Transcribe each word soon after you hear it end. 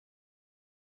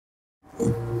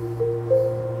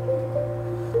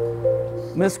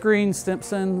Miss Green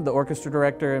Stimpson, the orchestra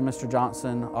director, and Mr.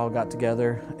 Johnson all got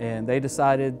together and they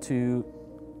decided to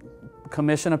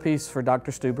commission a piece for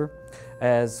Dr. Stuber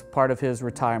as part of his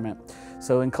retirement.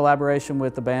 So in collaboration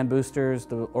with the band boosters,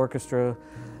 the orchestra,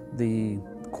 the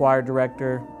choir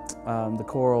director, the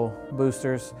choral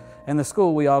boosters, and the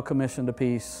school, we all commissioned a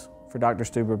piece for Dr.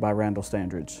 Stuber by Randall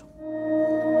Standridge.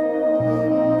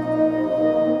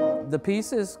 The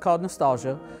piece is called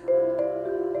Nostalgia.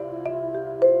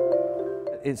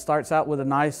 It starts out with a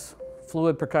nice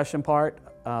fluid percussion part,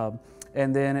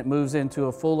 and then it moves into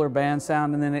a fuller band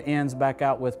sound, and then it ends back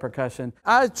out with percussion.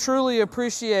 I truly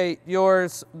appreciate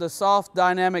the soft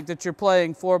dynamic that you're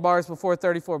playing 4 bars before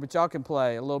 34, but y'all can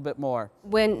play a little bit more.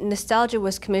 When Nostalgia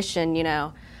was commissioned,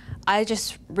 I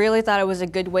just really thought it was a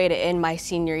good way to end my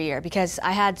senior year because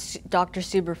I had Dr.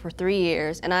 Stuber for 3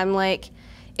 years, and I'm like,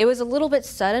 it was a little bit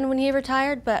sudden when he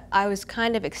retired, but I was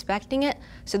kind of expecting it.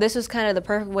 So this was kind of the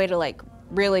perfect way to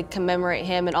really commemorate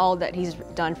him and all that he's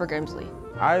done for Grimsley.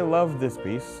 I love this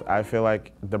piece. I feel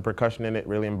like the percussion in it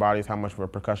really embodies how much of a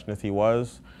percussionist he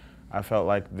was. I felt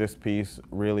like this piece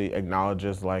really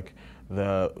acknowledges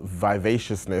the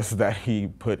vivaciousness that he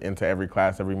put into every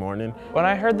class every morning. When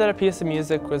I heard that a piece of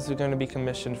music was going to be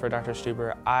commissioned for Dr.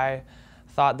 Stuber, I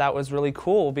thought that was really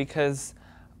cool because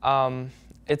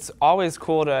it's always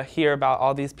cool to hear about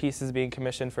all these pieces being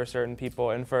commissioned for certain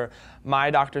people, and for my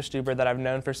Dr. Stuber that I've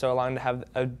known for so long to have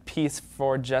a piece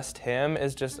for just him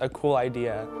is just a cool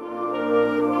idea.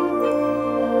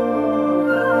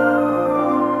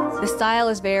 The style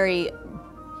is very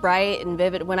bright and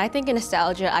vivid. When I think of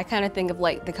Nostalgia, I kind of think of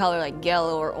the color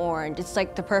yellow or orange. It's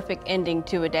like the perfect ending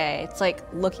to a day. It's like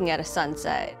looking at a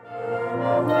sunset.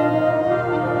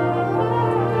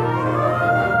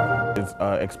 Its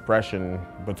expression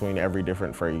between every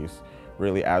different phrase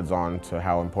really adds on to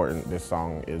how important this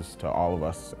song is to all of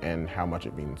us and how much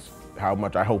it means, how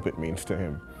much I hope it means to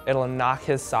him. It'll knock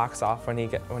his socks off when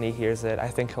he hears it. I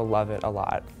think he'll love it a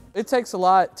lot. It takes a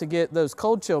lot to get those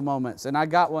cold chill moments, and I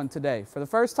got one today for the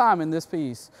first time in this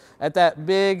piece at that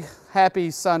big,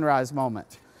 happy sunrise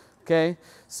moment. Okay,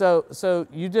 so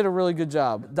you did a really good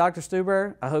job. Dr.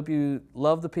 Stuber, I hope you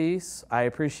love the piece. I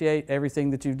appreciate everything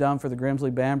that you've done for the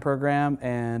Grimsley Band program,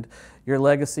 and your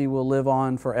legacy will live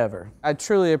on forever. I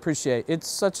truly appreciate it. It's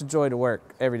such a joy to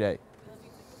work every day.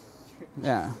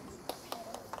 Yeah.